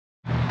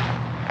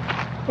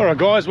Alright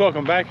guys,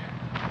 welcome back.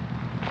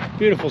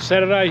 Beautiful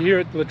Saturday here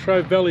at the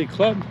Latrobe Valley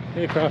Club.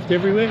 Aircraft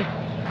everywhere.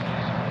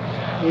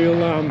 We'll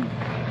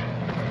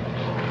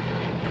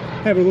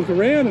have a look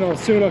around and I'll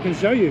see what I can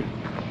show you.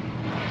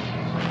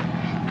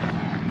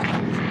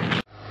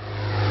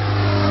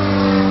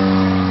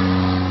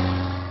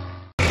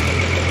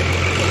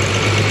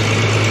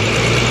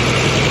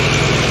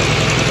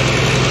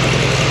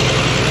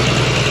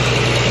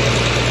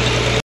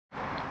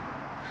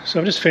 So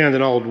I've just found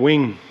an old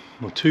wing,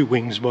 or two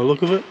wings by the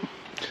look of it.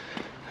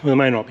 Well, they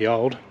may not be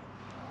old.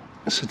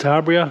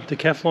 Satabria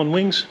decathlon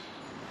wings.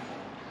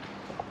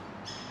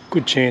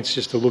 Good chance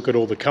just to look at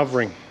all the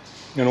covering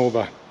and all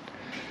the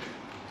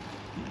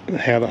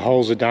how the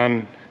holes are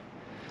done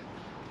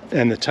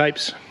and the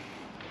tapes.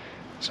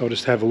 So I'll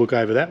just have a look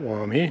over that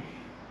while I'm here.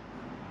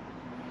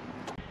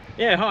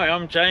 Yeah, hi,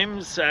 I'm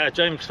James.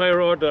 James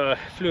Fayrod.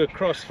 Flew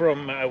across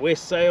from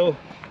West Sale.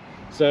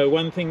 So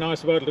one thing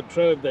nice about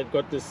Latrobe, they've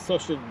got this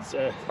sausage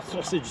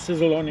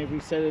sizzle on every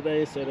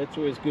Saturday, so that's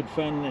always good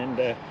fun.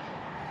 And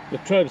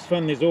Latrobe's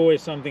fun, there's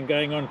always something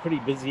going on, pretty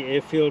busy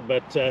airfield.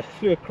 But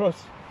flew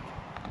across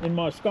in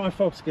my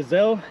Skyfox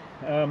Gazelle.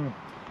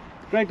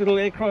 Great little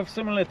aircraft,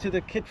 similar to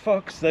the Kit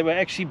Fox. They were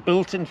actually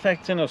built, in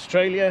fact, in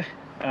Australia.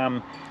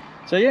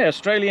 So yeah,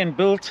 Australian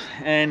built,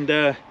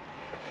 and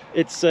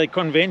it's a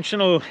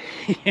conventional.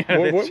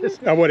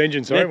 What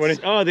engine? Sorry.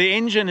 The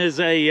engine is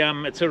a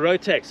it's a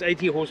Rotax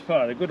 80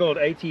 horsepower, the good old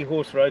 80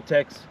 horse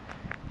Rotax.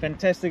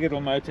 Fantastic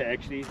little motor,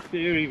 actually.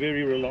 Very,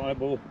 very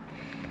reliable.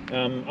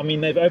 I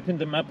mean, they've opened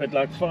them up at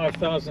like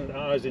 5,000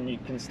 hours, and you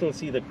can still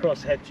see the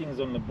cross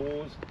hatchings on the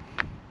bores.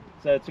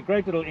 So it's a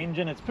great little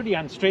engine. It's pretty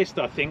unstressed,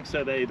 I think.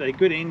 So they're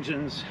good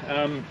engines.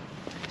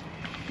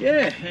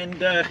 Yeah,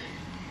 and.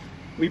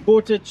 We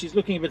bought it, she's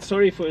looking a bit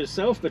sorry for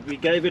herself, but we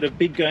gave it a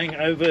big going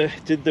over,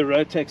 did the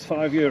Rotax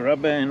 5-year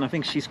rubber, and I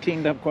think she's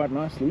cleaned up quite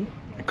nicely.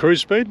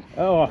 Cruise speed?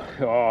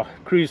 Oh,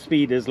 cruise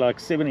speed is like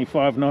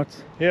 75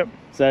 knots. Yep.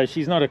 So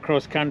she's not a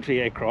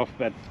cross-country aircraft,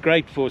 but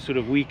great for sort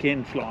of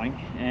weekend flying.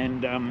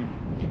 And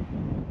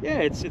yeah,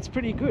 it's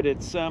pretty good.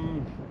 It's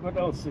what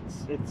else?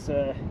 It's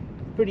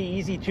pretty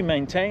easy to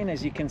maintain,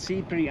 as you can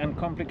see, pretty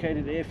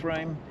uncomplicated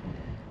airframe.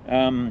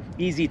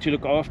 Easy to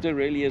look after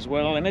really as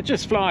well, and it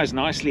just flies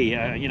nicely.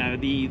 You know,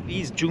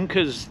 these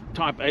Junkers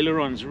type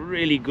ailerons,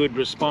 really good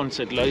response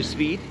at low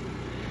speed.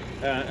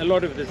 A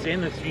lot of the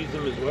Zeniths use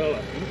them as well,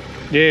 I think.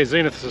 Yeah,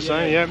 Zenith's the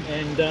same, yeah.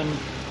 And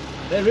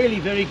they're really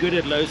very good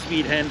at low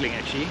speed handling,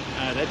 actually.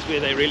 That's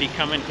where they really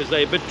come in, because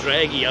they're a bit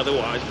draggy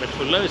otherwise, but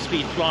for low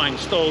speed flying,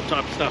 stall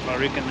type stuff, I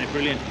reckon they're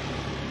brilliant.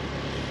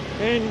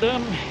 And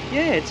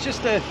yeah, it's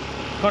just a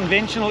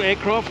conventional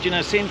aircraft, you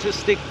know, center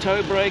stick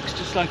toe brakes,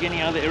 just like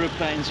any other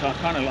aeroplane, so I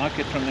kind of like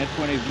it from that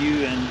point of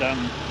view.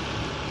 And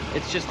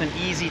it's just an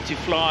easy to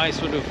fly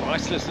sort of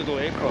iceless little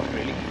aircraft,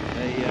 really.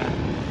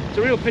 It's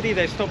a real pity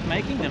they stopped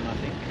making them, I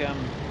think.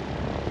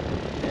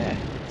 Yeah,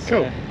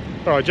 cool.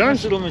 All right, James.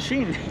 Nice little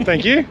machine.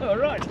 Thank you. All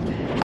right.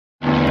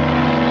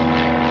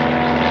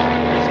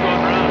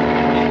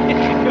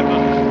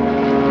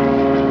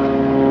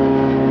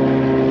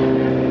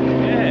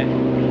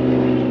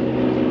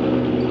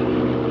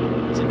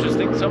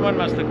 Someone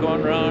must have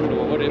gone round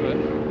or whatever.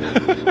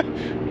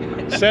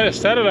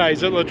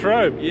 Saturdays at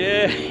Latrobe.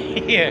 Yeah,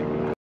 yeah.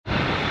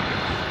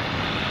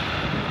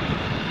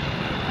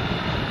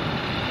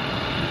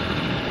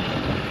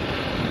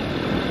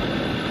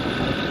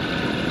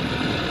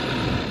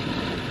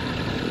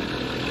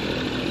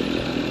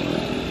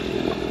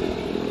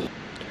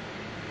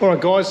 All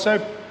right, guys. So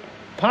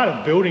part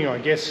of building, I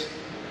guess,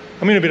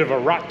 I'm in a bit of a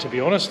rut, to be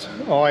honest.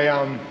 I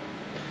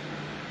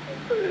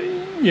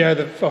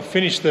I've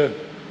finished the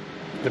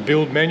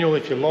build manual,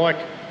 if you like.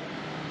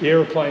 The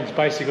aeroplane's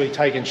basically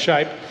taken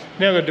shape.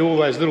 Now I've got to do all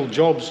those little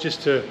jobs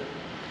just to,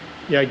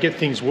 you know, get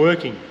things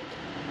working.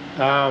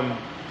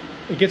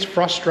 It gets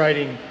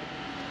frustrating.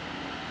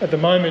 At the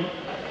moment,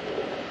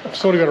 I've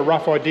sort of got a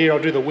rough idea.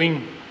 I'll do the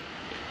wing.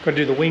 Got to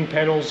do the wing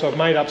panels. I've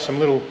made up some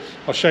little,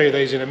 I'll show you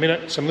these in a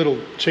minute, some little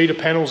cheater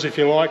panels, if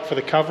you like, for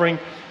the covering,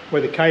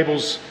 where the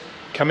cables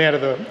come out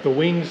of the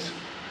wings,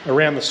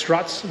 around the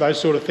struts, those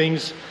sort of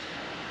things.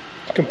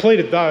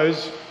 Completed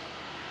those.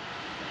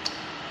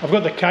 I've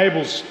got the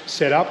cables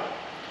set up.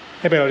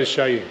 How about I just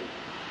show you?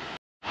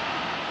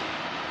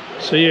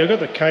 So yeah, I've got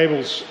the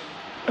cables,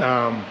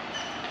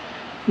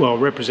 well,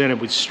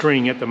 represented with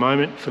string at the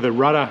moment for the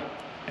rudder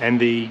and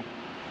the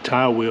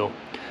tail wheel.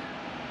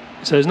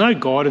 So there's no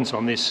guidance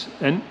on this,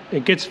 and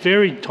it gets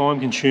very time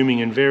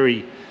consuming and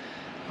very,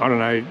 I don't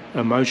know,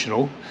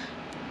 emotional,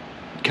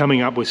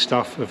 coming up with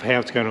stuff of how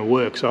it's going to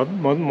work. So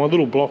my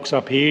little blocks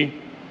up here,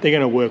 they're going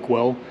to work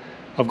well.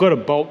 I've got a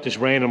bolt just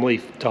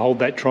randomly to hold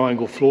that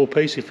triangle floor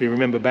piece. If you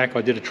remember back,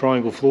 I did a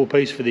triangle floor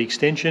piece for the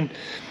extension.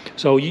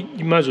 So you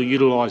might as well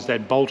utilise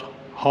that bolt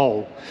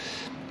hole,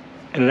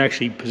 and it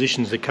actually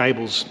positions the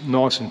cables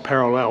nice and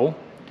parallel.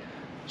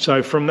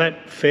 So from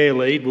that fair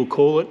lead, we'll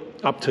call it,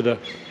 up to the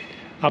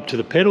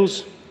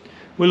pedals,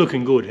 we're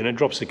looking good, and it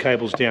drops the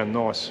cables down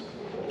nice.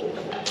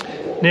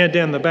 Now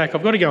down the back,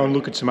 I've got to go and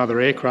look at some other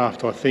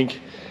aircraft, I think.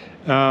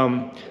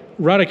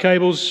 Rudder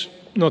cables,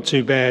 not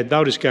too bad.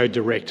 They'll just go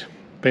direct,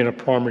 being a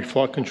primary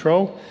flight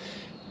control.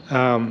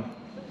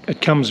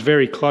 It comes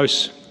very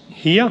close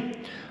here.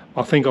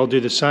 I think I'll do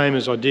the same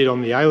as I did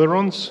on the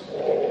ailerons,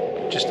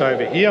 just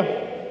over here,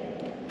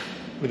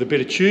 with a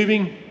bit of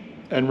tubing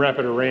and wrap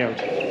it around.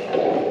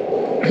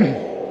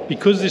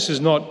 Because this is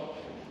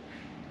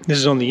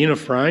on the inner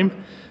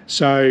frame,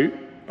 so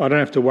I don't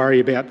have to worry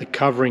about the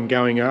covering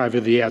going over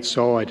the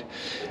outside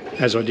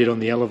as I did on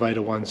the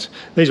elevator ones.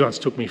 These ones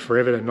took me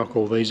forever to knock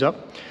all these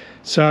up.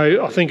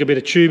 So I think a bit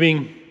of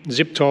tubing,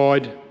 zip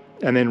tied,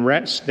 and then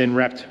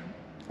wrapped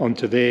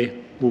onto there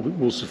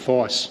will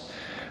suffice.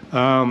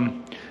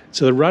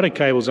 So the rudder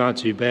cables aren't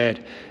too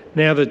bad.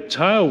 Now the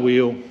tail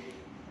wheel,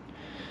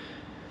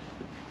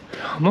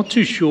 I'm not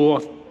too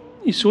sure.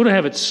 You sort of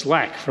have it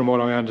slack from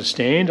what I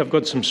understand. I've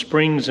got some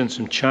springs and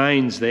some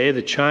chains there,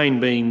 the chain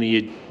being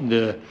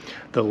the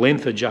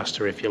length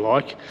adjuster, if you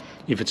like.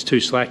 If it's too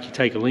slack, you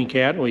take a link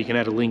out or you can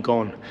add a link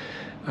on.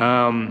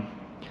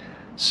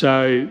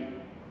 So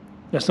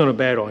that's not a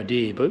bad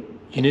idea, but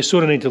you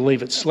sort of need to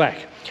leave it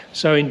slack.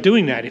 So in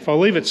doing that, if I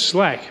leave it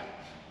slack,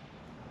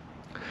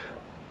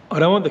 I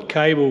don't want the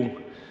cable,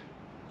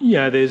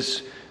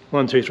 there's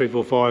 1, 2, 3,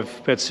 4, 5,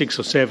 about 6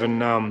 or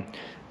 7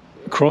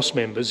 cross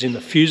members in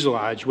the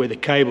fuselage where the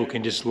cable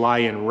can just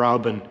lay and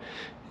rub and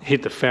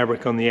hit the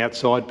fabric on the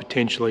outside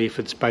potentially if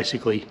it's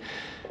basically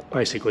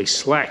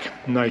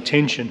slack, no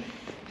tension.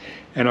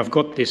 And I've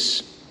got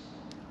this,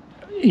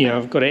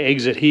 I've got to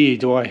exit here.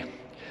 I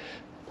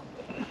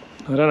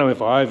don't know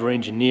if I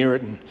over-engineer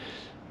it and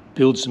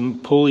build some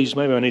pulleys.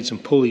 Maybe I need some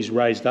pulleys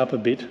raised up a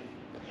bit.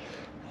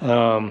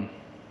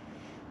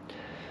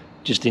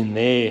 Just in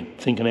there,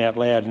 thinking out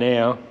loud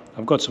now,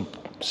 I've got some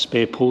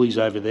spare pulleys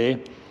over there.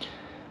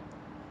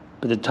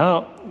 But the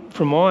tail,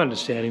 from my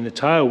understanding, the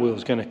tail wheel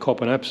is going to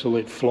cop an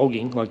absolute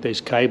flogging, like these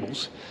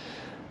cables.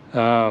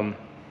 So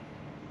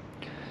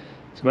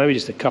maybe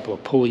just a couple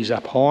of pulleys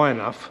up high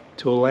enough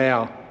to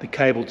allow the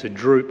cable to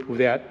droop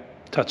without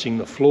touching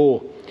the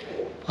floor.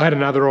 I had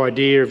another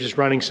idea of just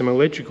running some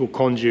electrical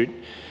conduit,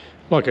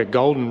 like a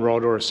golden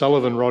rod or a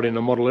Sullivan rod in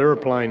a model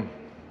aeroplane,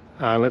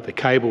 let the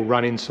cable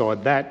run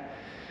inside that.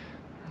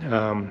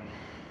 And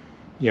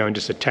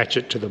just attach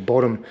it to the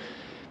bottom.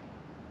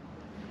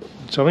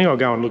 So I think I'll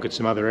go and look at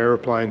some other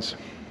aeroplanes.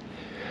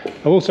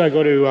 I've also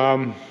got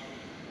to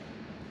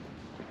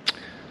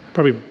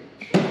probably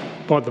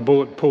bite the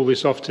bullet, pull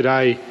this off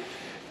today,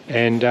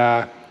 and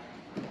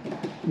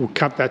we'll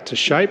cut that to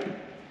shape.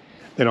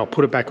 Then I'll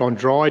put it back on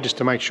dry just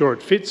to make sure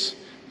it fits,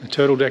 the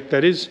turtle deck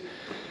that is.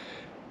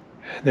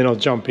 Then I'll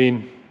jump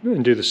in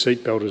and do the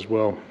seat belt as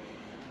well.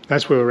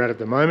 That's where we're at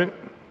the moment.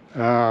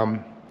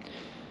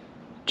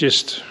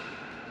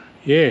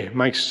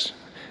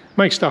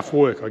 Make stuff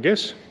work, I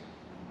guess.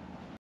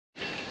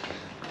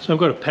 So I've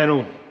got a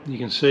panel, you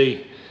can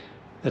see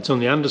that's on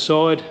the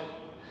underside,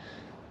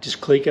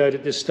 just clecoed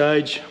at this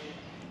stage.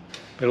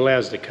 It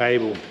allows the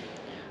cable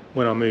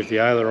when I move the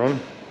aileron.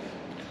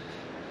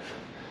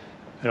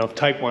 And I've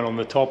taped one on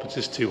the top, it's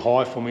just too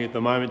high for me at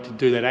the moment to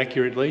do that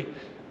accurately,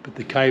 but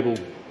the cable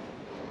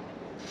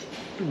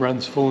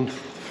runs full and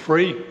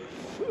free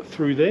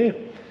through there.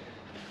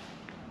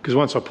 Because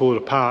once I pull it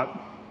apart,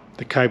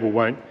 the cable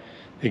won't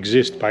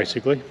exist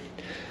basically.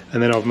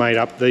 And then I've made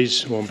up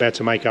these, well, I'm about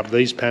to make up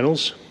these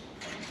panels,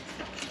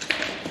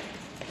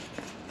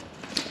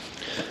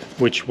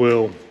 which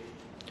will,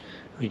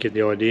 you get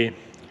the idea,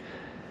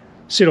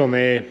 sit on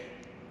there,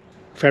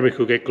 fabric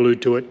will get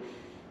glued to it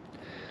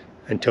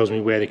and tells me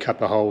where to cut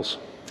the holes.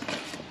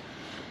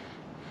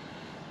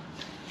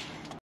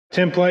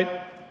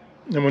 Template,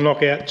 and we'll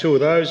knock out 2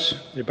 of those.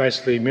 They're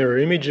basically a mirror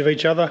image of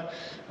each other.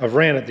 I've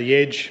rounded the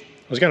edge.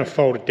 I was going to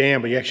fold it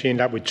down, but you actually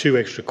end up with 2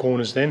 extra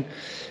corners then,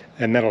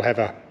 and that'll have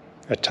a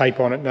tape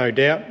on it, no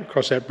doubt,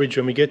 across that bridge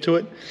when we get to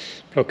it.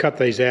 But I'll cut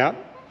these out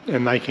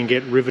and they can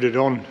get riveted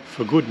on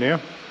for good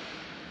now.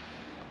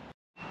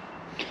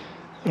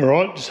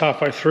 Alright, just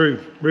halfway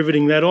through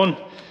riveting that on.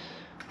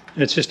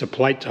 It's just a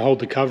plate to hold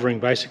the covering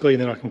basically,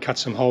 and then I can cut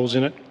some holes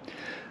in it.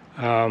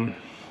 I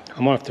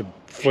might have to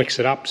flex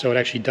it up so it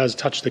actually does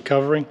touch the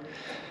covering.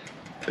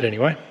 But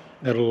anyway,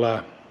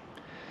 that'll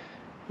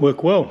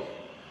work well.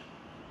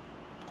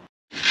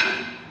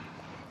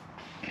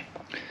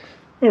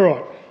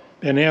 Alright,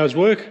 an hour's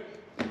work.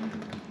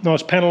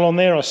 Nice panel on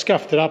there. I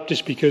scuffed it up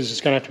just because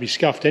it's going to have to be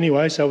scuffed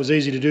anyway, so it was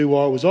easy to do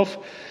while it was off.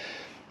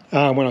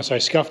 When I say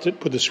scuffed it,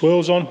 put the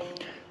swirls on.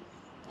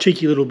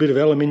 Cheeky little bit of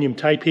aluminium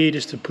tape here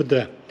just to put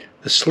the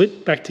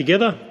slit back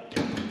together,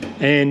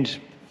 and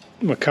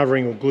my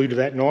covering will glue to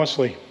that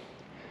nicely.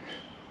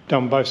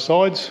 Done both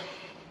sides.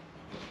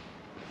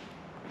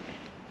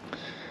 A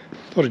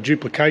lot of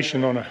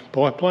duplication on a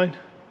biplane.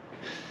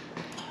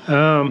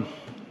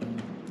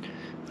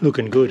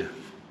 Looking good.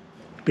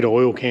 Bit of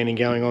oil canning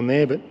going on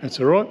there, but that's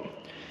all right.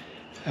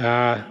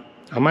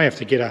 I may have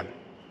to get a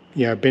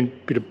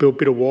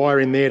bit of wire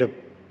in there to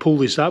pull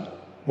this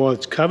up while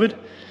it's covered.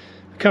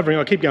 Covering,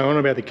 I keep going on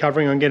about the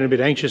covering. I'm getting a bit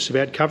anxious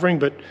about covering,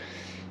 but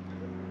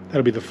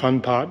that'll be the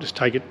fun part. Just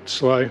take it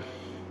slow.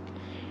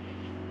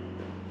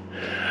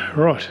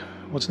 Right,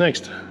 what's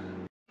next?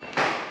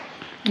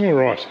 All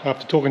right,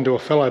 after talking to a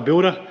fellow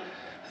builder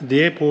at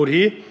the airport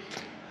here,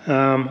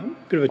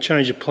 bit of a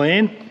change of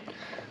plan.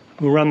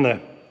 We'll run the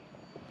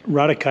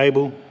rudder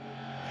cable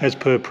as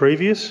per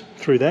previous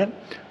through that.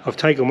 I've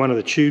taken one of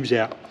the tubes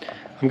out.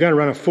 I'm going to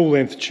run a full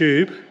length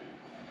tube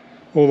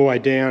all the way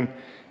down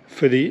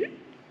for the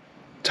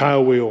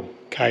tail wheel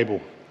cable.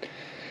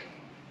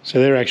 So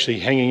they're actually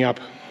hanging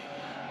up.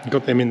 I've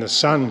got them in the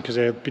sun because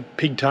they're a bit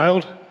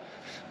pigtailed,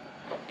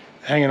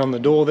 hanging on the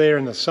door there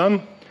in the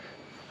sun.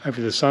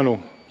 Hopefully the sun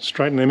will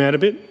straighten them out a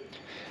bit.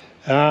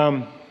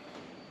 It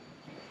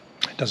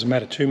doesn't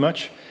matter too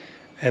much.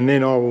 And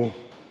then I will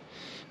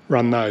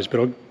run those,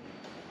 but I'll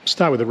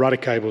start with the rudder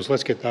cables.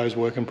 Let's get those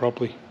working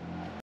properly.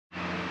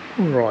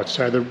 Right,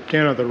 so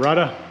down at the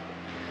rudder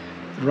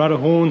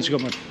horns,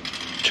 got my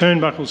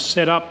turnbuckles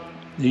set up,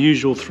 the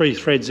usual 3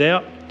 threads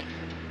out.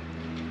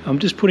 I'm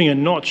just putting a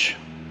notch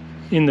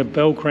in the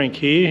bell crank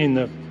here, in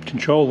the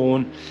control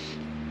horn,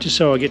 just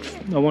so I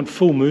want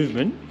full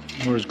movement,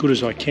 or as good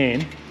as I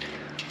can,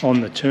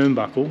 on the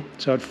turnbuckle.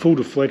 So at full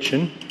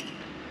deflection,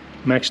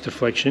 max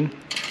deflection,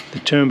 the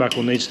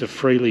turnbuckle needs to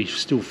freely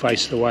still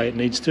face the way it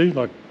needs to,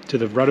 like to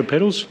the rudder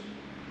pedals,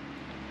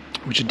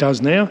 which it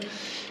does now.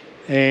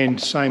 And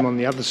same on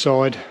the other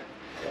side.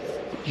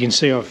 You can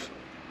see I've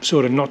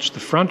sort of notched the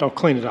front. I'll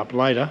clean it up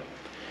later.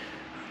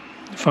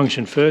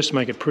 Function first,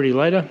 make it pretty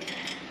later.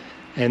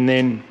 And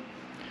then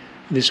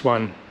this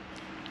one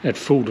at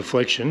full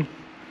deflection,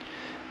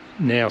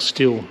 now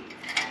still,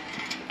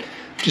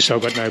 just so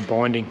I've got no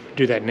binding.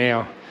 Do that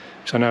now,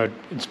 because I know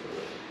it's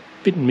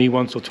bitten me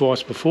once or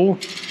twice before.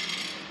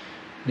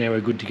 Now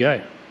we're good to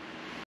go.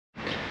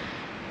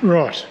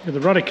 Right, with the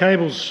rudder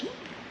cables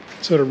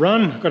sort of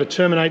run, I've got to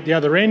terminate the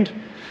other end.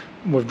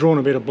 We've drawn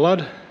a bit of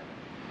blood.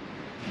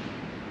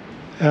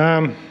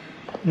 Now,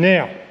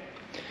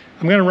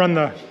 I'm going to run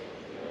the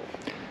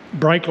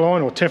brake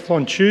line or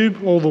Teflon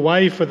tube all the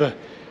way for the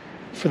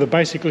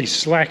basically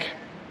slack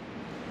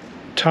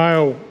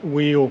tail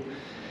wheel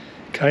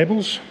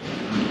cables.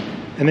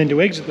 And then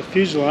to exit the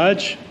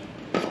fuselage,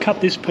 I've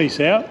cut this piece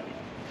out,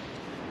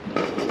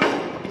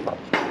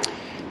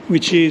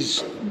 which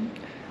is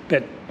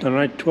about, I don't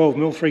know,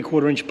 12mm,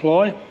 3/4 inch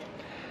ply.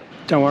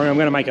 Don't worry, I'm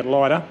going to make it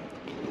lighter.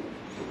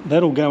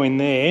 That'll go in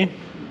there.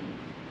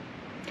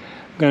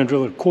 I'm going to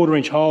drill a 1/4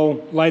 inch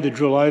hole, lay the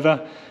drill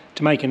over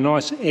to make a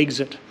nice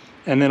exit,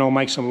 and then I'll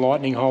make some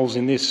lightning holes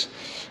in this.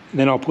 And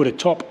then I'll put a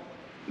top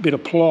bit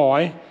of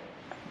ply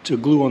to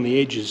glue on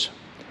the edges,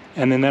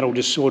 and then that'll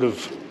just sort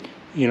of,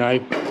 you know,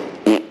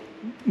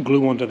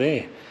 glue onto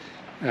there.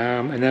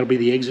 And that'll be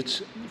the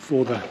exits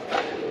for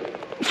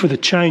the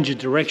change of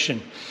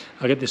direction.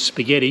 I get this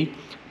spaghetti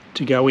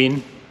to go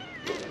in.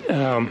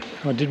 I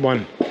did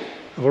one,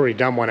 I've already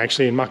done one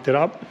actually and mucked it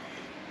up.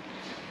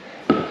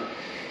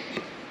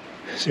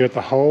 So you got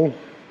the hole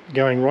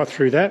going right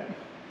through that,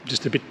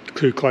 just a bit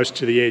too close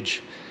to the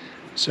edge.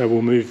 So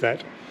we'll move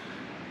that.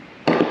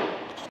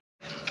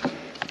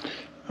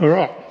 All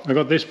right, I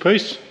got this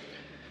piece.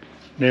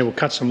 Now we'll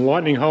cut some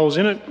lightning holes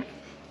in it.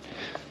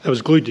 That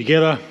was glued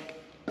together.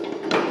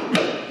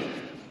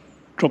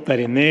 Drop that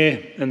in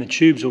there and the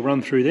tubes will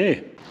run through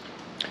there.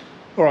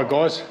 All right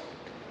guys,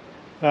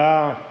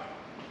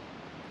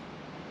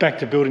 back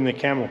to building the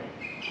Camel.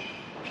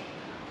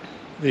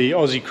 The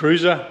Aussie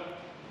Cruiser,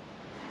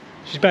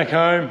 she's back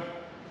home,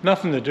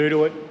 nothing to do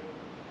to it.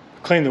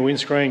 Clean the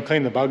windscreen,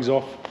 clean the bugs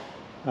off.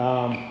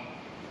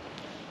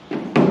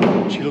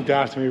 She looked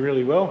after me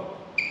really well.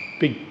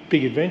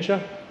 Big adventure.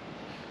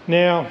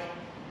 Now,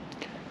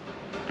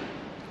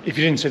 if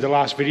you didn't see the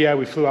last video,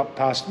 we flew up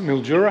past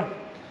Mildura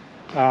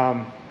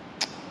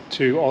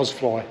to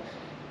Ozfly.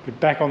 We're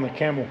back on the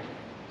Camel.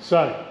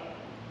 So,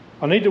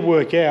 I need to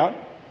work out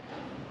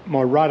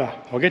my rudder.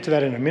 I'll get to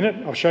that in a minute.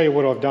 I'll show you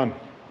what I've done.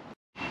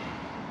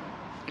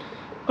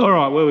 All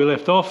right, where we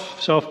left off.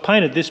 So I've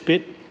painted this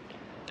bit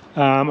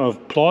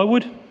of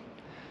plywood.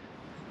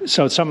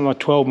 So it's something like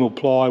 12mm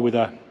ply with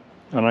a,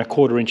 I don't know,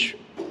 1/4 inch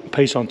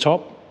piece on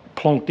top,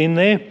 plonked in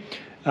there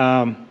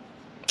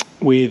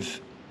with,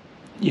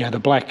 yeah, the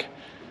black,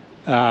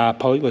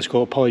 let's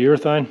call it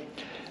polyurethane,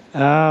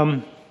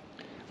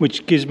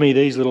 which gives me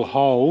these little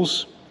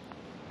holes,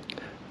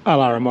 a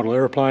la a model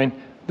aeroplane.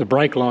 The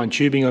brake line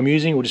tubing I'm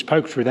using, we'll just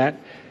poke through that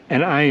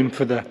and aim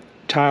for the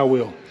tail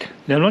wheel.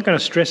 Now I'm not going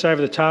to stress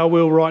over the tail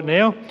wheel right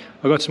now.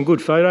 I got some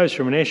good photos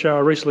from an air show I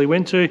recently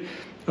went to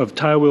of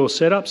tail wheel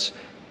setups.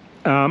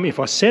 If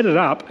I set it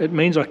up, it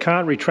means I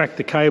can't retract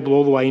the cable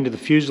all the way into the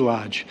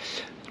fuselage.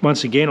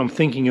 Once again, I'm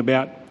thinking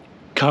about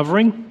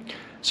covering.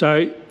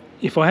 So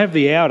if I have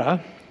the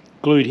outer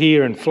glued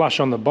here and flush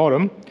on the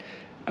bottom,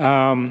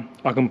 I'm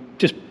going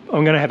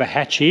to have a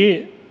hatch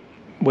here,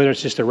 whether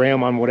it's just a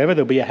round one, whatever,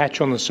 there'll be a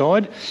hatch on the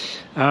side.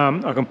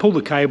 I can pull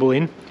the cable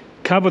in,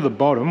 cover the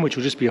bottom, which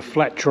will just be a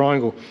flat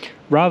triangle,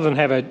 rather than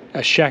have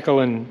a shackle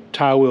and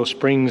tail wheel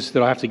springs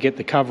that I have to get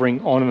the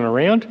covering on and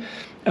around.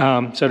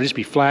 So it'll just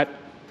be flat,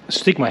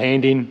 stick my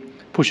hand in,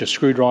 push a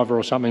screwdriver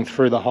or something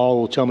through the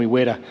hole, or tell me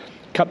where to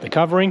cut the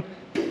covering,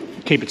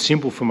 keep it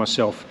simple for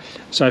myself.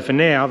 So for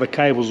now, the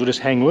cables will just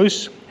hang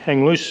loose,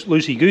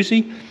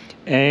 loosey-goosey,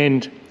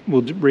 and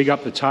we'll rig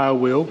up the tail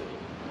wheel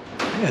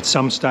at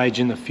some stage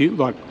in the future,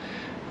 like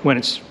when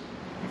it's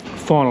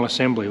final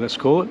assembly, let's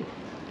call it.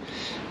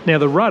 Now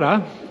the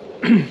rudder,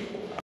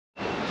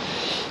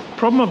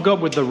 problem I've got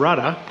with the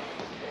rudder,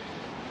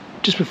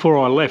 just before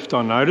I left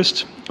I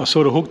noticed, I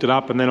sort of hooked it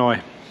up and then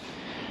I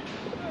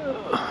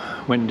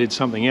went and did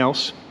something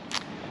else.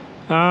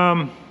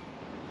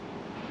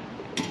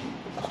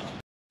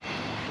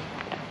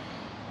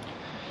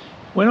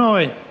 When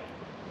I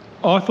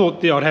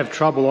thought that I'd have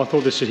trouble, I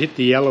thought this would hit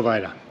the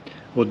elevator.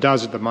 Well, it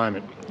does at the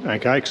moment,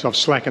 okay, because I've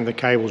slackened the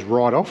cables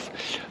right off.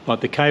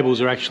 Like the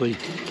cables are actually,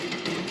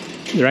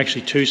 they're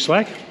actually too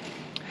slack.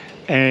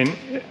 And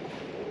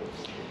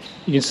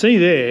you can see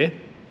there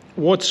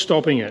what's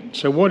stopping it.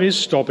 So what is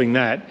stopping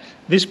that?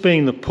 This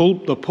being the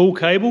pull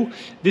cable,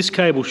 this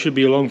cable should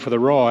be along for the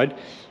ride,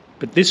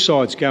 but this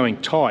side's going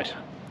tight.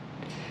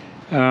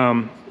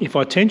 If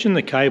I tension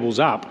the cables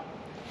up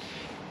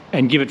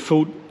and give it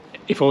full,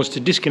 if I was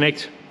to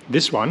disconnect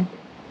this one,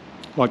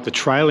 like the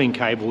trailing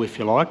cable if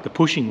you like, the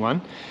pushing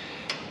one,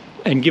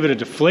 and give it a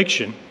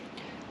deflection,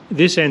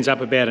 this ends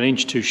up about 1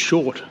 inch too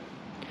short.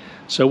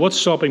 So what's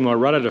stopping my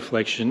rudder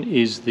deflection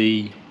is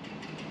the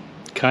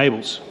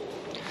cables.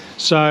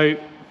 So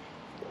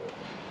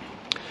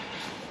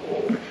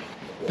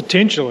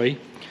potentially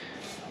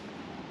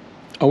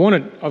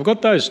I've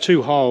got those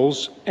 2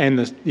 holes and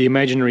the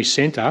imaginary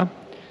centre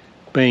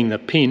being the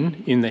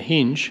pin in the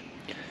hinge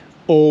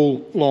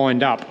all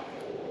lined up.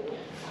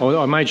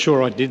 I made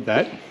sure I did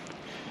that,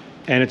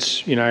 and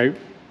it's, you know,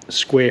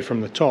 square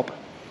from the top.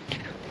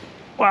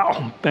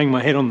 Wow, bang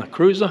my head on the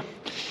cruiser.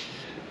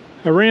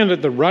 Around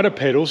at the rudder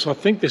pedals, I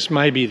think this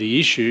may be the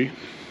issue,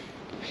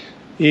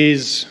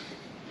 is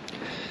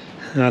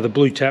the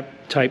blue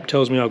tape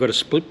tells me I've got to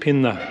split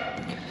pin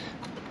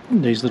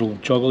these little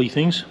joggly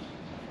things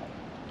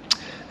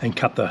and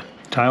cut the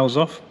tails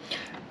off.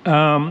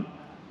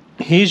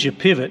 Here's your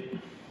pivot,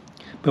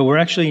 but we're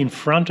actually in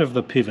front of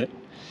the pivot.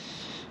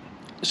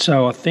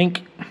 So I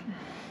think,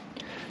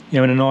 you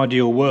know, in an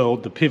ideal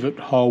world, the pivot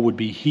hole would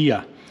be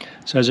here.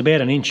 So it's about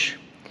 1 inch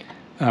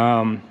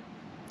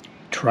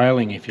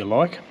trailing, if you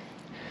like,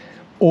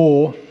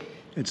 or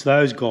it's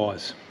those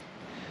guys.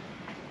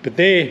 But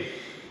they're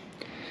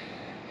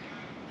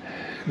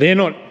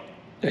not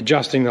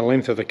adjusting the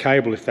length of the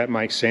cable, if that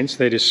makes sense.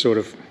 They're just sort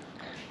of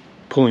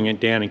pulling it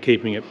down and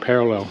keeping it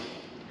parallel.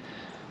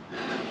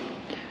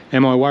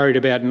 Am I worried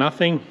about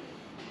nothing?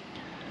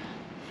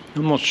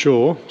 I'm not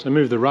sure. So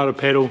move the rudder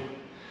pedal,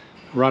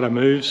 rudder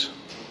moves.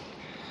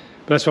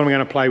 But that's what I'm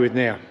going to play with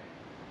now.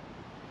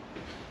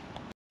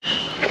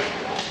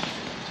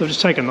 So I've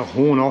just taken the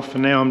horn off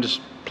and now I'm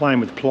just playing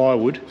with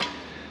plywood.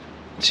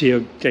 See,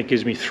 that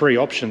gives me 3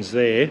 options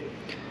there.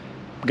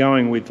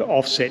 Going with the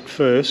offset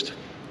first,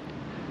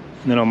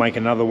 and then I'll make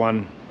another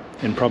one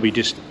and probably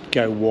just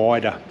go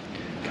wider,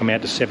 come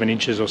out to 7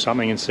 inches or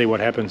something and see what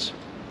happens.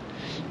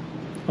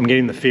 I'm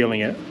getting the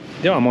feeling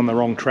I'm on the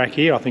wrong track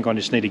here. I think I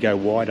just need to go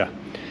wider.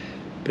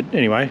 But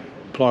anyway,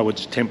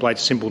 plywood's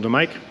template's simple to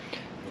make.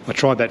 I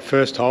tried that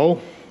first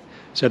hole.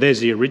 So there's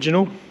the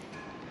original.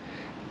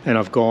 And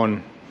I've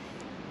gone,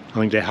 I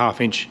think they're 1/2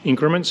 inch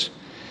increments.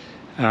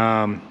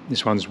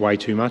 This one's way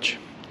too much.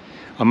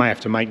 I may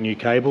have to make new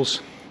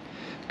cables.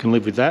 Can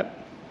live with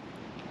that.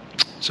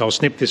 So I'll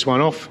snip this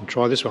one off and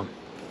try this one.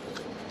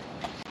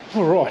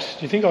 All right,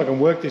 do you think I can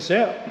work this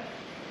out?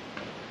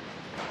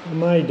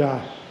 I've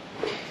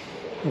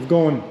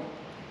gone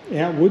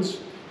outwards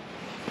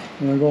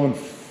and I've gone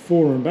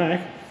 4 and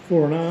back,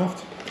 4 and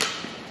aft.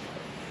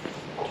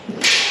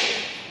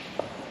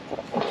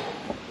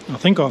 I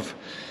think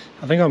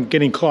I'm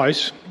getting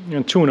close.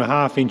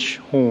 2.5 inch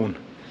horn.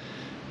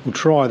 We'll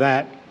try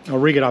that. I'll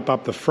rig it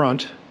up the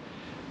front.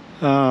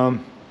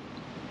 I'm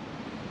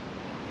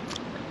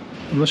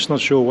just not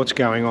sure what's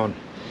going on.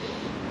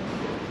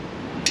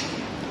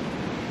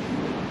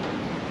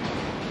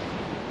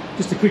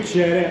 Just a quick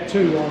shout out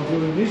too while I'm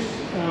doing this.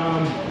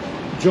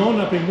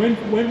 John up in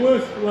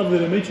Wentworth, lovely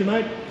to meet you,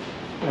 mate.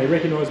 He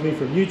recognised me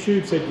from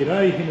YouTube, said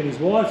g'day, him and his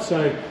wife,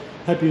 so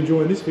hope you're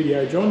enjoying this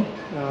video, John.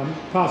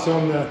 Pass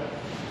on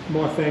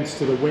my thanks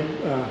to the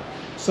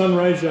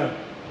Sunraysia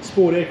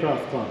Sport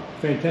Aircraft Club.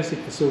 Fantastic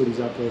facilities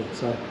up there,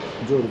 so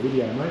enjoy the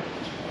video, mate.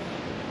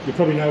 You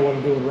probably know what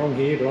I'm doing wrong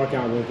here, but I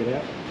can't work it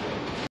out.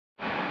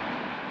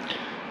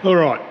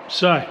 Alright,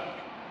 so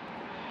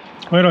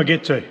where did I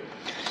get to?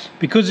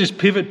 Because this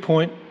pivot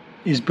point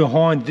is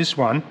behind this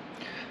one,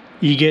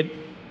 you get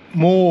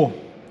more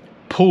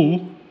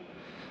pull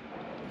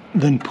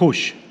than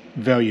push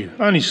value,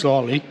 only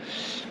slightly,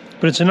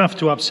 but it's enough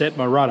to upset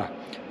my rudder.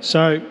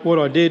 So what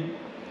I did,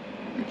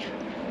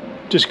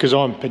 just because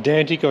I'm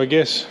pedantic I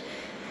guess,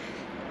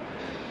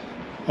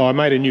 I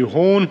made a new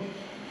horn.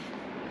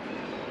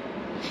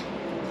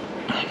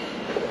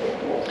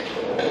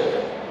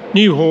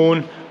 New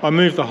horn, I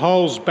moved the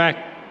holes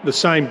back the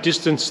same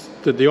distance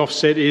that the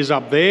offset is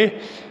up there,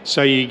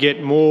 so you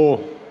get more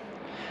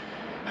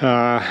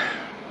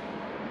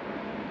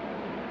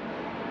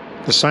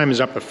the same as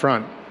up the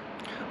front,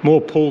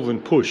 more pull than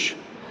push.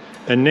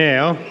 And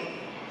now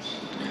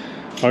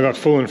I got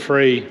full and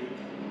free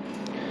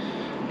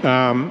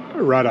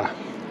rudder,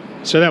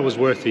 so that was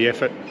worth the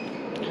effort.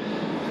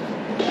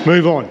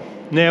 Move on.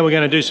 Now we're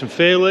going to do some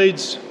fair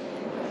leads.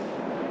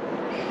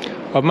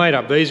 I've made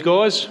up these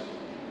guys.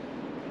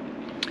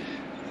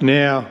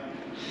 Now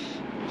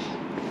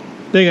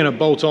they're going to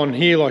bolt on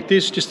here like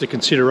this. Just the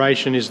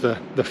consideration is the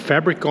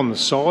fabric on the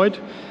side.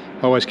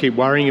 I always keep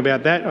worrying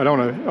about that. I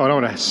don't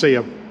want to see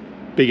a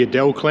bigger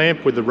dowel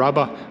clamp with the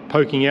rubber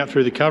poking out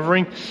through the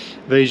covering.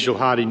 These you'll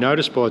hardly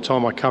notice by the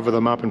time I cover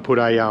them up and put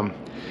a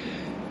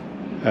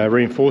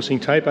reinforcing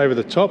tape over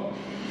the top.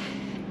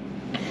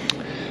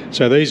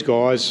 So these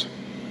guys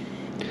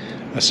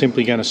are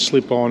simply going to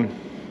slip on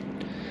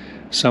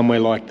somewhere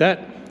like that.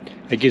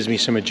 It gives me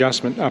some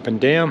adjustment up and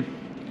down,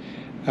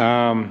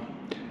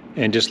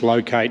 and just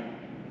locate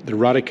the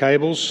rudder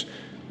cables,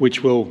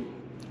 which will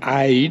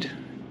aid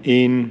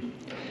in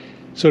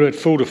sort of at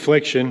full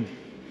deflection.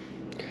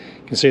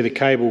 You can see the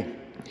cable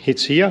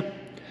hits here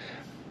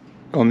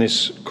on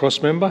this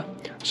cross member,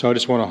 so I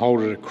just want to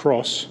hold it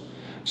across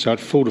so at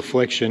full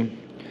deflection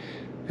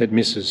it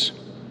misses,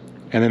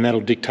 and then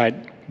that'll dictate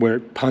where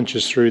it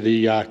punches through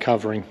the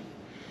covering.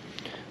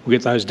 We'll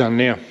get those done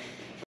now.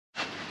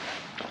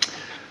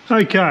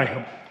 Okay,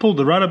 I pulled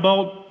the rudder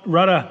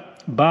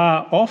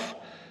bar off,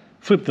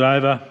 flipped it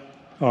over.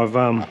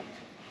 I've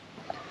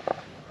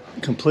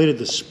completed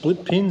the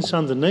split pins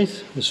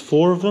underneath. There's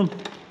 4 of them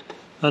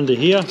under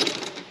here.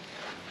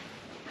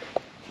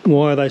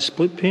 Why are they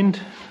split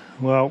pinned?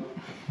 Well,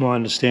 my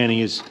understanding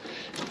is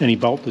any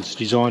bolt that's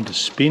designed to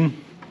spin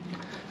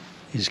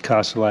is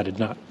castellated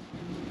nut.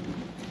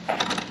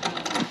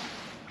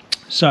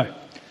 So,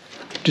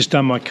 just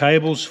done my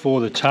cables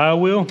for the tail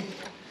wheel.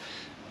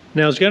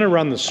 Now I was going to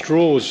run the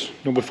straws.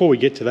 Well, before we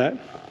get to that,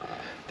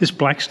 this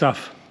black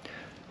stuff,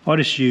 I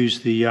just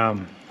use the, I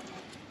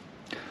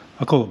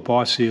call it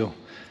bi-seal.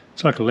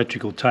 It's like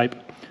electrical tape.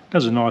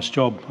 Does a nice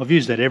job. I've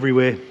used that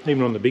everywhere,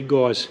 even on the big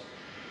guys.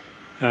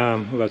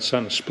 Well, that's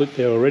starting to split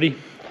there already.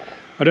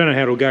 I don't know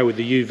how it'll go with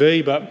the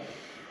UV, but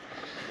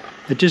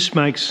it just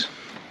makes,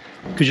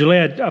 because you're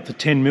allowed up to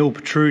 10mm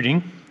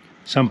protruding.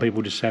 Some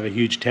people just have a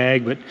huge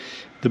tag, but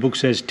the book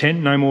says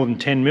 10, no more than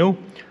 10mm.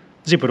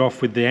 Zip it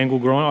off with the angle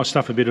grinder. I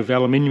stuff a bit of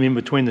aluminium in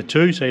between the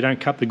two so you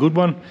don't cut the good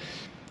one.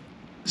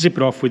 Zip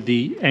it off with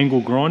the angle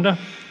grinder.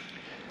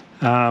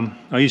 I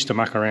used to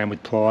muck around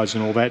with pliers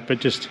and all that, but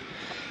just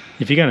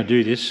if you're going to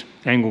do this,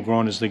 angle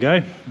grinder's the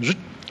go.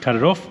 Cut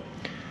it off,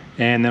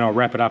 and then I'll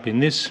wrap it up in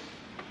this,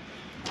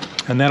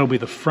 and that'll be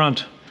the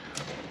front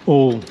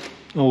all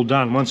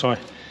done. Once I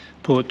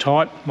pull it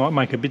tight, might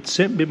make a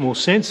bit more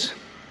sense.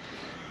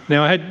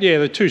 Now I had,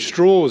 the 2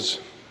 straws,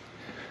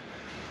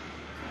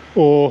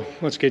 or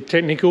let's get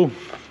technical,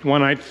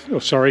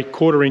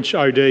 1/4 inch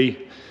OD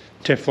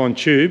Teflon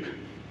tube,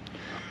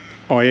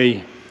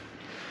 i.e.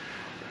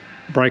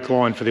 brake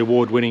line for the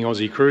award-winning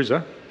Aussie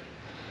Cruiser.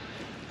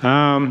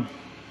 I've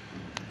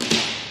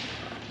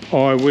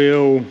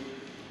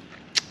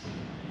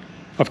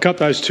cut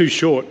those too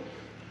short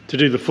to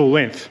do the full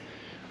length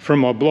from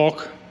my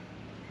block.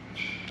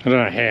 I don't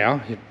know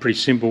how, it's pretty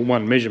simple,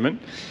 one measurement,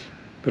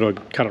 but I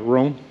cut it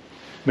wrong.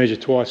 Measure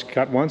twice,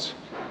 cut once.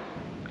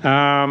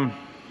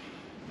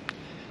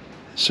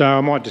 So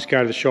I might just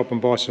go to the shop and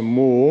buy some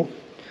more,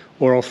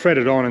 or I'll thread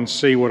it on and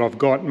see what I've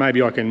got.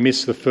 Maybe I can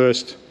miss the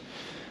first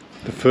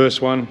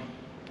one.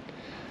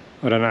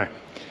 I don't know.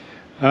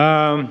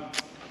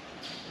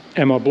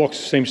 And my block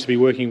seems to be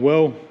working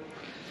well.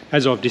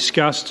 As I've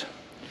discussed,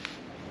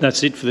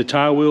 that's it for the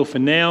tail wheel for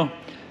now.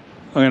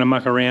 I'm going to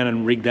muck around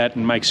and rig that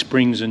and make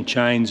springs and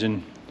chains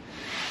and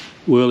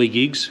whirly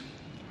gigs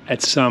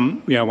at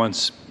some,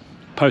 once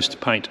post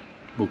paint,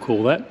 we'll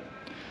call that.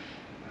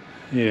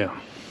 Yeah.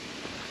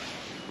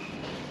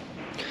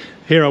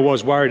 Here I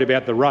was worried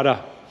about the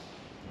rudder,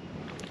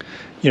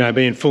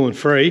 being full and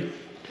free.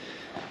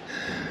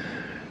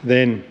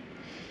 Then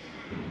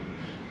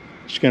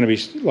it's going to be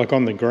like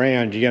on the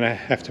ground, you're going to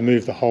have to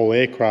move the whole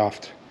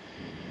aircraft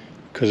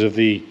because of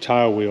the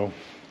tail wheel.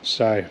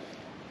 So,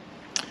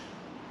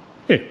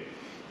 yeah,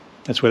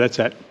 that's where that's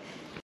at.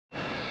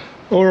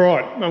 All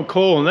right, I'm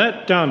calling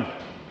that done.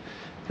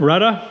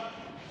 Rudder,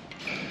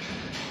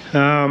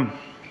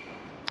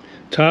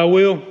 tail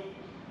wheel,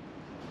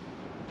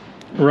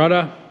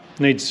 rudder,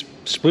 needs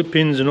split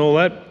pins and all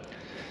that.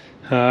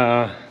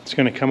 It's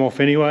going to come off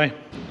anyway,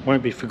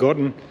 won't be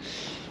forgotten.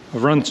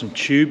 I've run some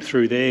tube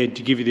through there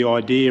to give you the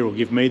idea, or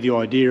give me the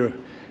idea of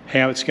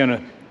how it's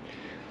going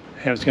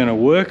to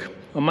work.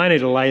 I may need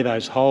to lay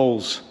those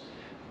holes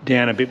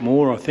down a bit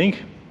more, I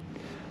think.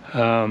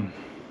 Well,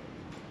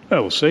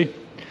 we'll see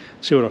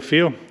what I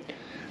feel.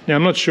 Now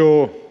I'm not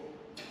sure,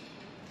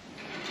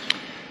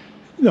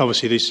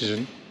 obviously this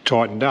isn't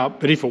tightened up,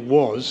 but if it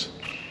was,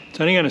 it's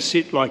only going to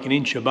sit like an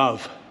inch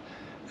above,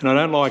 and I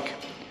don't like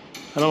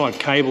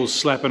cables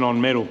slapping on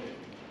metal.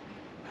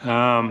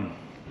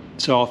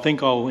 So I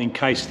think I'll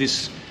encase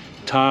this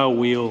tail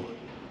wheel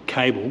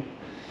cable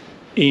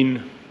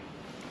in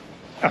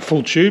a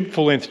full tube,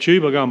 full length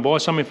tube. I'll go and buy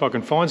some if I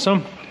can find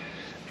some.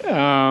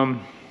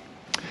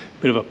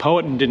 Bit of a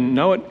poet and didn't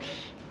know it.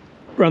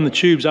 Run the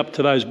tubes up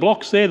to those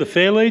blocks there, the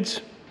fair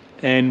leads,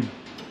 and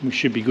we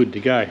should be good to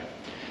go.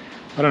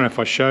 I don't know if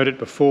I showed it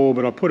before,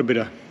 but I put a bit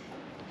of,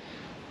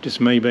 just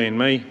me being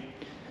me,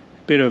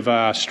 a bit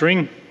of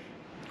string.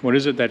 What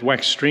is it, that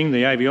wax string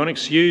the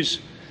avionics use,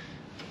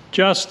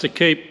 just to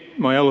keep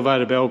my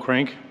elevator bell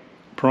crank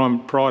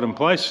pried in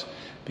place,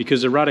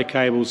 because the rudder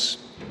cable's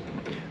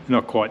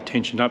not quite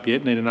tensioned up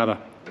yet, need another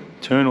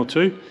turn or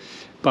two.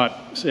 But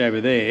see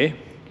over there,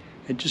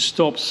 it just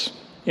stops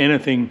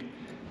anything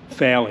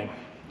fouling.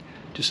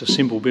 Just a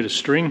simple bit of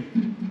string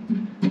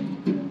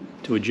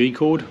to a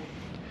G-cord,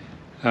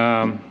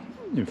 and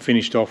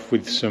finished off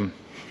with some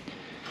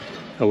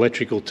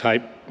electrical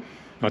tape.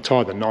 I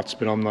tie the knots,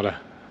 but I'm not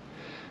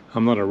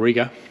a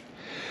rigger.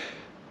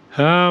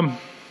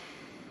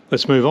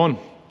 Let's move on.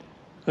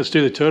 Let's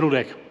do the turtle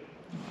deck.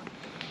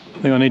 I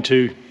think I need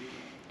to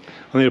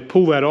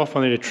pull that off.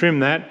 I need to trim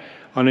that.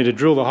 I need to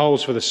drill the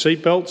holes for the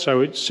seat belt.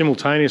 So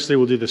simultaneously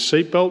we'll do the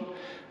seat belt.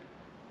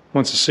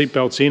 Once the seat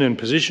belt's in and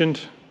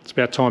positioned, it's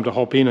about time to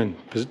hop in and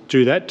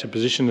do that to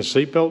position the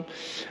seat belt.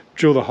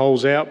 Drill the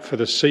holes out for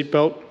the seat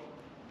belt.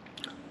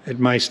 It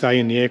may stay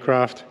in the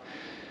aircraft.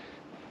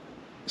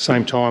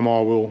 Same time I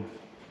will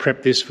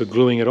prep this for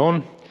gluing it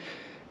on.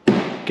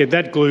 Get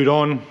that glued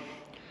on,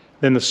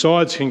 then the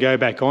sides can go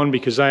back on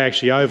because they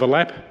actually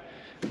overlap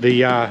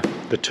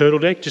the turtle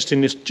deck just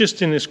in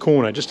this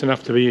corner, just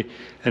enough to be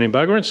an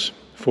embuggerance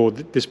for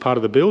this part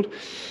of the build.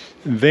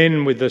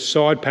 Then with the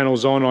side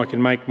panels on, I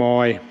can make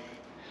my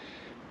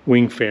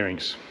wing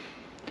fairings.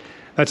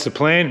 That's the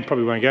plan.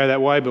 Probably won't go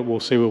that way, but we'll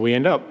see where we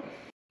end up.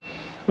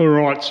 All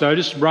right, so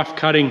just rough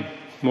cutting,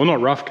 well,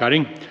 not rough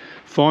cutting,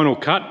 final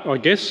cut, I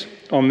guess,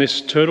 on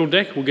this turtle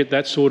deck. We'll get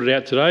that sorted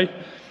out today.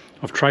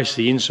 I've traced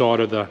the inside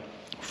of the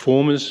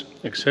formers,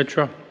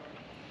 etc.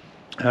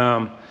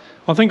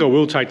 I think I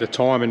will take the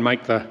time and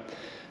make the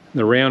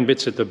round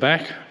bits at the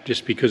back,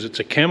 just because it's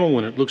a Camel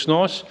and it looks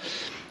nice.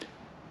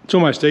 It's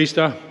almost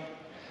Easter,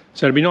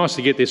 so it'd be nice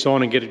to get this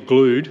on and get it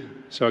glued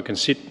so I can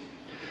sit.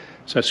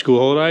 So school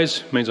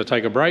holidays means I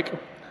take a break.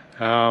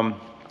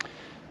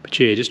 But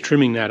yeah, just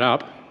trimming that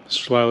up,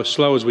 slow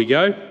as we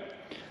go.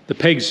 The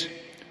pegs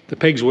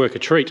work a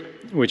treat,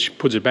 which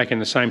puts it back in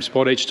the same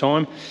spot each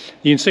time.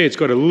 You can see it's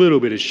got a little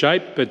bit of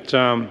shape, but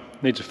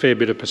needs a fair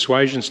bit of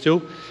persuasion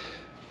still.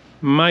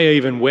 May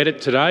even wet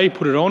it today,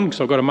 put it on,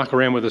 because I've got to muck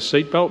around with the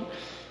seatbelt,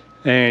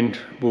 and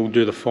we'll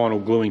do the final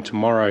gluing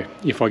tomorrow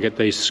if I get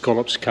these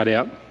scallops cut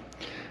out.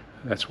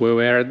 That's where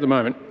we're at the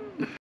moment.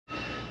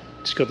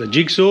 Just got the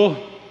jigsaw.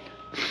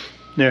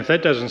 Now if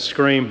that doesn't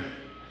scream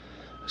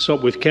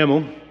Sopwith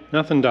Camel,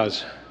 nothing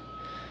does.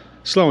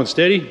 Slow and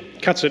steady,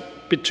 cuts it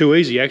a bit too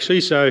easy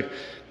actually, so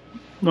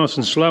nice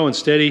and slow and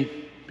steady,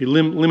 be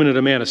limited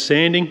amount of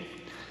sanding,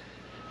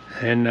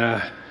 and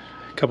a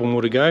couple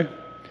more to go.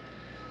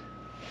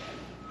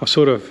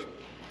 I've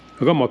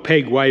got my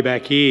peg way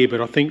back here,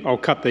 but I think I'll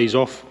cut these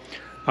off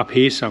up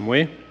here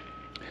somewhere.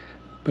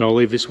 But I'll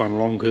leave this one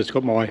long because it's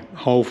got my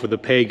hole for the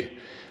peg,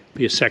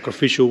 be a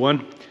sacrificial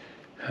one.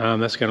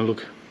 That's going to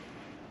look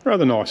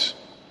rather nice.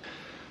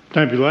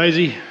 Don't be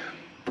lazy,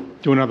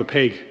 do another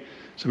peg.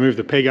 So move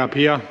the peg up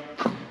here,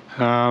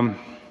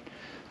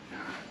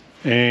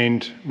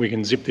 and we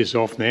can zip this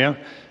off now,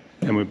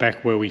 and we're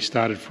back where we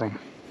started from.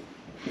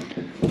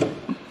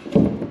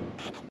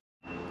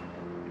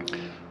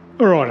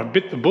 Alright, I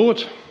bit the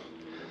bullet,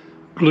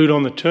 glued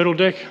on the turtle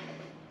deck.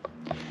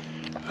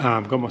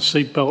 Got my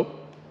seat belt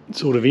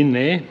sort of in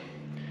there,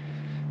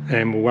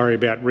 and we'll worry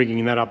about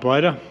rigging that up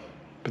later.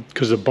 But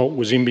because the bolt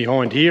was in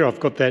behind here, I've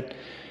got that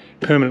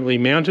permanently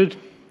mounted.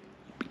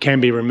 It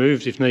can be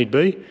removed if need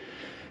be.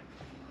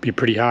 Be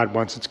pretty hard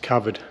once it's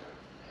covered.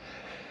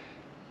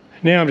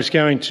 Now I just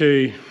want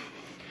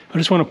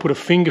to put a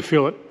finger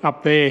fillet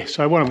up there.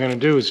 So what I'm going to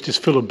do is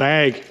just fill a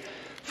bag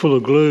full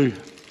of glue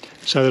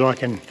so that I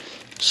can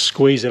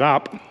squeeze it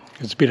up.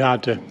 It's a bit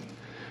hard to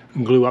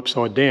glue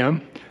upside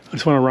down. I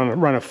just want to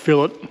run a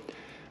fillet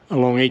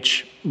along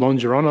each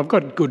longeron. I've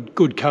got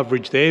good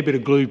coverage there, bit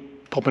of glue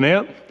popping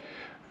out.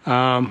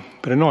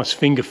 But a nice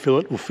finger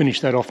fillet will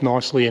finish that off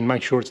nicely and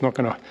make sure it's not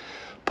going to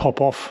pop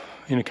off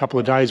in a couple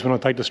of days when I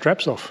take the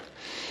straps off.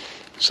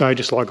 So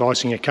just like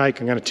icing a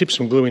cake, I'm going to tip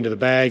some glue into the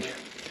bag,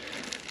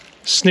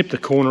 snip the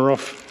corner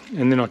off,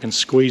 and then I can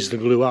squeeze the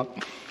glue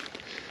up.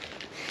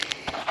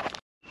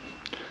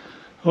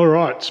 All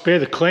right, spare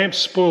the clamps,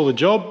 spoil the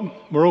job.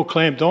 We're all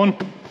clamped on.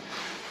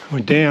 We're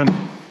down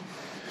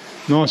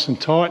nice and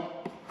tight.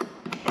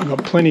 I've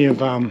got plenty of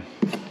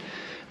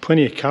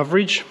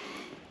coverage.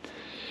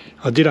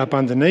 I did up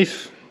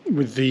underneath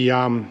with the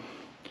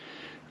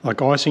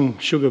like icing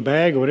sugar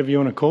bag or whatever you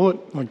want to call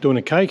it, like doing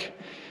a cake.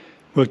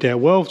 Worked out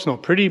well. It's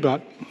not pretty,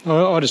 but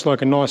I just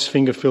like a nice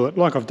finger fillet,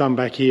 like I've done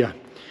back here.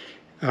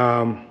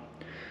 I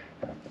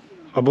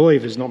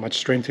believe there's not much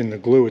strength in the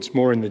glue, it's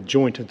more in the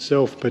joint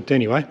itself, but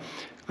anyway,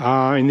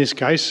 in this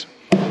case,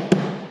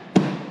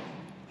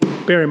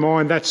 bear in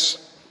mind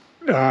that's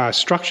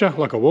structure,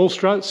 like a wall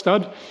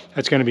stud.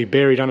 That's going to be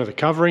buried under the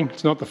covering.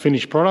 It's not the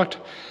finished product.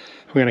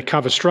 We're going to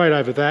cover straight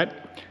over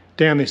that,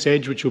 down this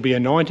edge, which will be a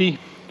 90.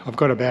 I've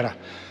got about an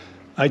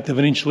 1/8 of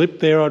an inch lip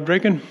there, I'd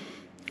reckon,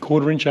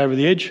 1/4 inch over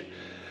the edge.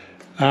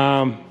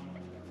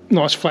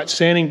 Nice flat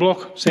sanding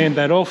block, sand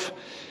that off.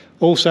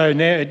 Also,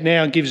 it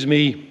now gives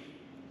me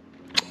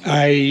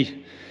a,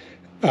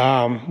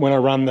 when I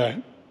run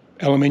the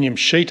aluminium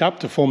sheet up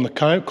to form the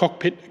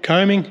cockpit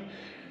combing,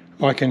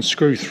 I can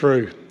screw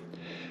through.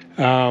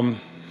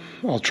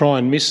 I'll try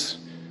and miss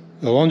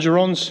the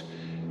longerons,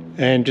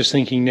 and just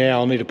thinking now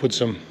I'll need to put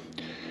some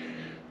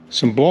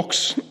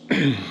blocks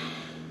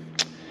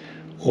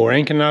or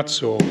anchor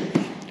nuts, or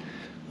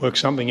work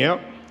something out.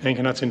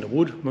 Anchor nuts into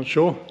wood, I'm not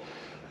sure.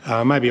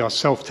 Maybe I'll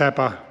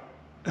self-tapper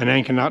an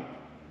anchor nut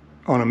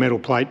on a metal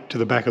plate to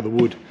the back of the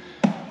wood.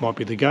 Might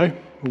be the go.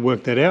 We'll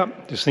work that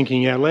out, just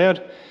thinking out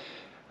loud.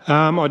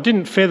 I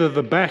didn't feather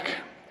the back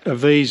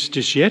of these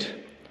just yet.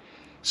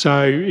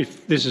 So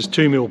if this is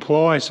 2mm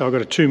ply, so I've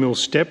got a 2mm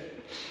step.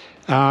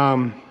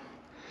 I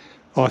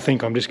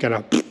think I'm just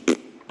going to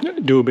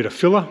do a bit of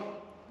filler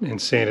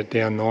and sand it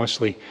down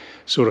nicely,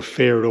 sort of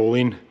fair it all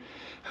in.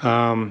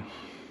 I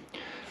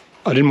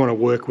didn't want to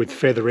work with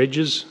feather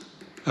edges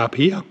up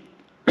here.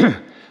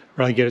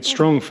 Rather get it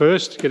strong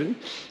first,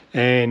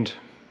 and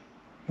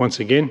once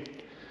again,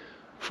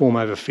 form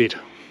over fit,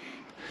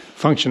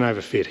 function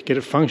over fit. Get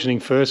it functioning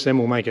first, then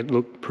we'll make it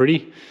look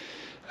pretty.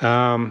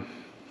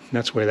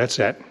 That's where that's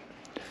at.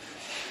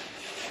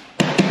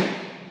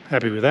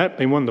 Happy with that.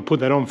 Been wanting to put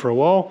that on for a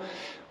while.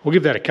 We'll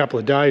give that a couple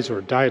of days, or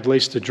a day at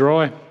least, to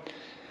dry.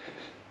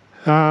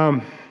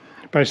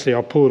 Basically,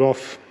 I'll pull it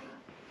off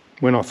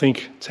when I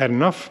think it's had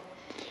enough.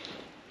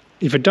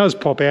 If it does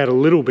pop out a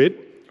little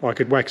bit, I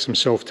could whack some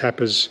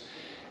self-tappers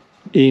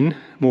in,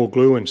 more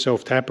glue and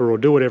self-tapper, or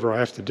do whatever I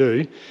have to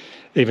do.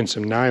 Even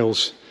some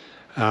nails,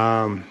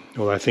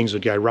 although things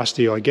would go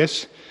rusty, I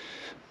guess.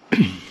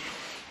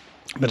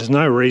 But there's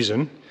no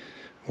reason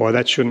why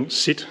that shouldn't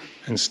sit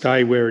and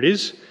stay where it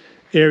is.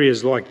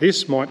 Areas like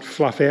this might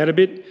fluff out a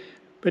bit,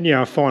 but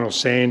a final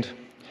sand.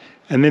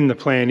 And then the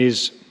plan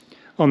is,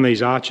 on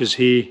these arches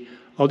here,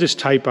 I'll just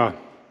taper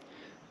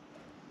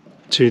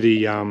to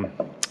the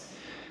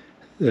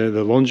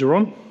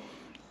longeron,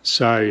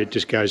 so it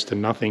just goes to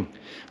nothing.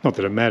 Not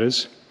that it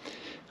matters.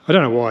 I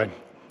don't know why.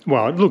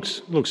 Well, it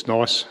looks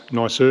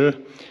nicer.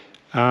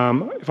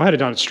 If I had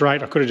done it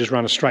straight, I could have just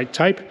run a straight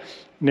tape.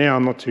 Now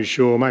I'm not too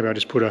sure. Maybe I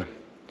just put a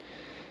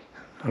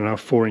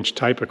 4-inch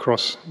tape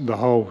across the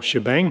whole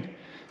shebang.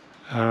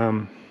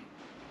 We'll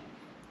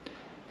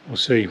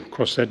see,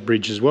 cross that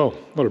bridge as well.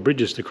 A lot of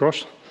bridges to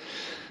cross.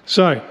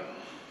 So,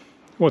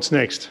 what's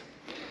next?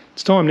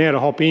 It's time now to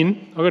hop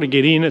in. I've got to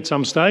get in at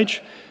some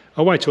stage.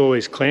 I'll wait till all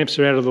these clamps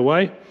are out of the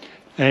way.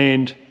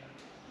 And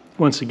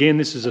once again,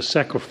 this is a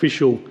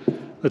sacrificial,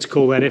 let's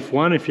call that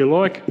F1 if you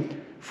like,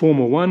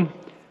 Formula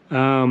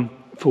 1,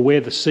 for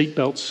where the seat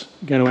belt's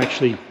going to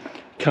actually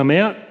come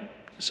out.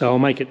 So I'll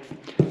make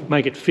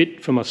it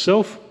fit for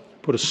myself.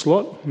 Put a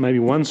slot, maybe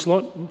one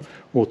slot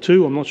or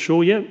two, I'm not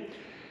sure yet.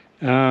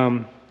 I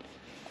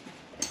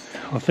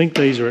think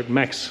these are at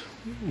max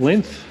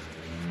length.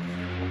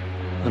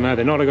 I know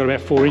they're not, I've got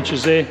about 4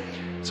 inches there.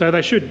 So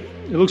they should,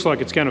 it looks like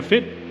it's going to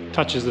fit.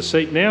 Touches the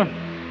seat now.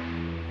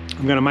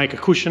 I'm going to make a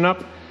cushion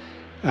up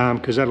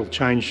because that'll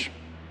change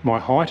my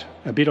height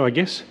a bit, I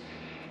guess.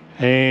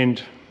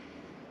 And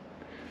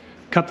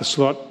cut the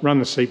slot, run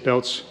the seat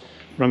belts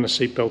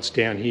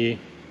down here.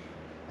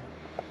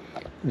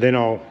 Then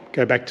I'll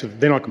go back to,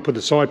 then I can put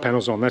the side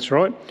panels on, that's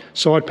right.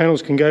 Side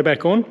panels can go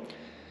back on,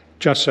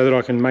 just so that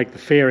I can make the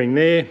fairing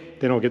there.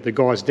 Then I'll get the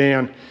guys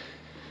down,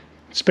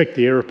 inspect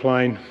the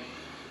aeroplane,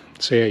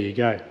 see how you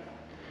go.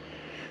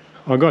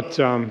 I've got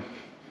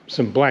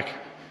some black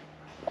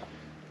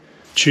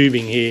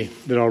tubing here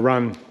that I'll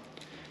run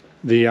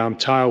the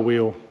tail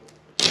wheel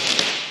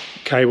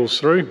cables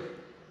through.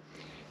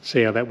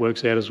 See how that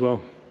works out as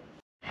well.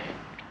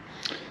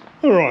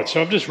 All right,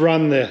 so I've just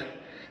run the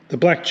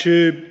black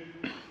tube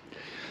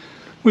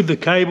with the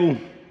cable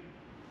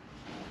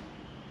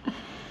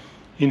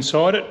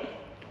inside it.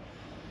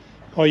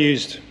 I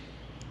used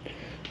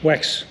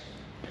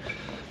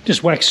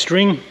just wax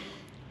string.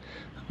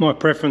 My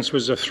preference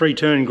was a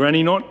 3-turn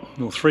granny knot,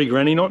 or 3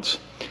 granny knots.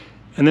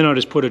 And then I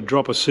just put a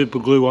drop of super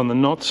glue on the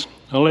knots.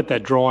 I'll let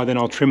that dry, then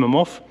I'll trim them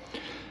off.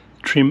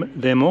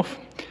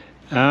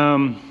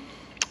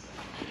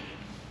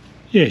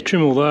 Yeah,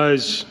 trim all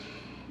those.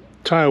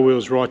 Tail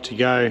wheel's right to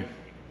go.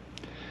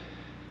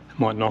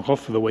 Might knock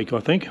off for the week,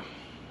 I think.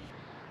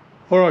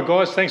 All right,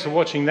 guys, thanks for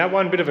watching that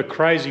one. Bit of a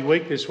crazy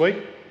week this week.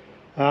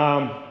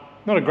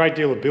 Not a great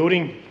deal of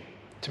building,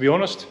 to be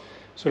honest.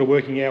 Sort of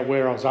working out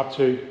where I was up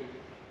to.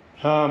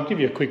 Give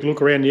you a quick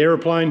look around the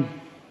aeroplane.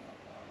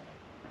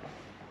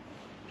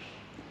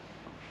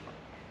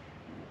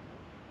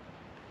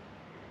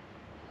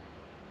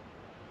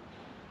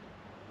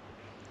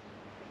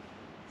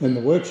 And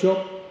the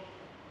workshop.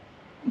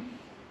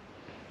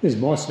 There's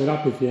my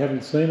setup if you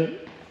haven't seen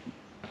it.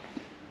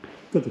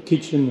 Got the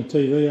kitchen, the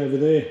TV over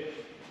there.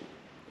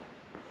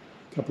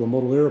 A couple of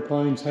model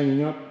aeroplanes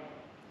hanging up.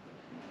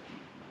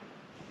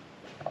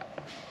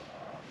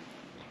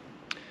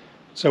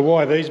 So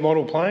why these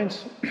model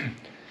planes?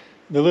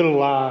 The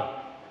little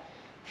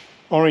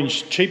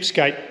orange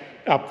cheapskate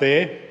up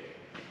there,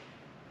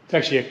 it's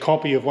actually a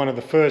copy of one of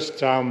the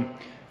first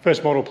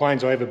model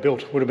planes I ever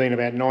built. Would have been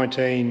about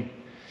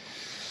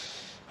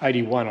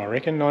 1981, I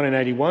reckon,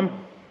 1981.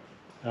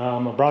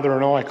 My brother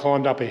and I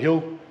climbed up a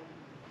hill.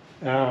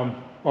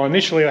 I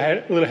initially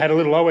had a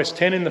little OS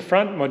 10 in the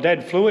front. My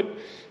dad flew it,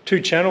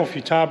 2-channel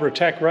Futaba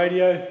attack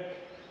radio.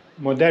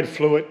 My dad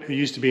flew it, who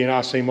used to be an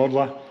RC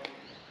modeller.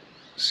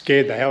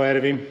 Scared the hell out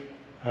of him.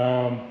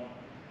 I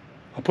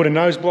put a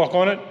nose block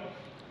on it.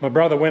 My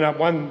brother went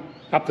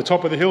up the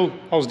top of the hill.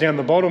 I was down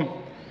the bottom.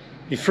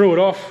 He threw it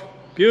off.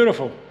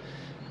 Beautiful.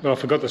 But I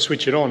forgot to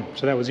switch it on,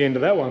 so that was the end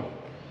of that one.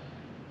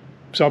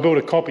 So I built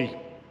a copy.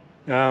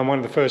 One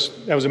of the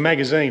first, that was a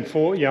magazine, a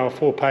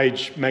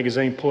 4-page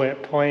magazine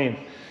pull-out plan.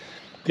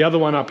 The other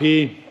one up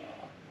here,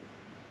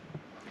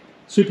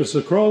 Super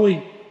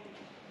Socroli,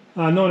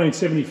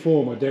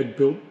 1974. My dad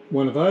built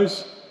one of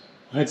those.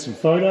 I had some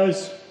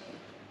photos.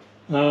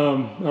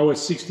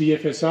 OS 60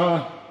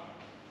 FSR,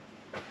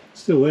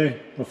 still there.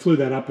 I flew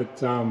that up at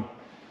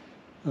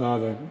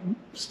the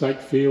state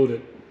field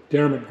at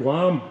Derrimut,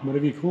 Guam,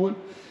 whatever you call it.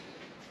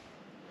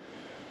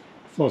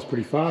 Flies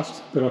pretty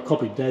fast, but I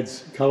copied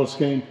Dad's colour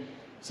scheme,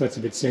 so that's a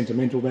bit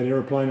sentimental, that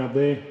aeroplane up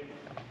there.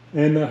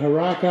 And the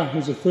Haraka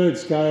is a 3rd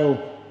scale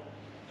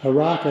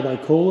Haraka, they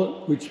call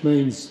it, which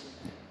means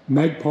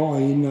magpie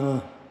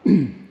in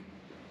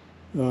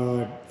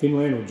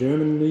Finland or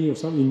Germany or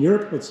something, in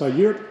Europe, let's say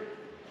Europe.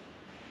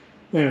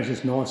 And it's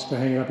just nice to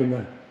hang it up in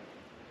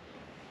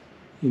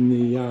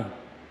the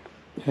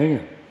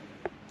hanger.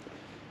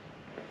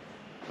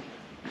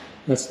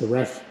 That's the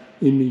RAF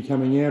in me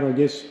coming out, I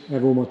guess.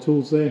 Have all my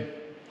tools there.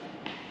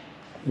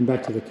 And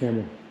back to the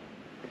Camel.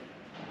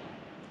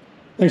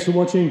 Thanks for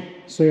watching.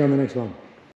 See you on the next one.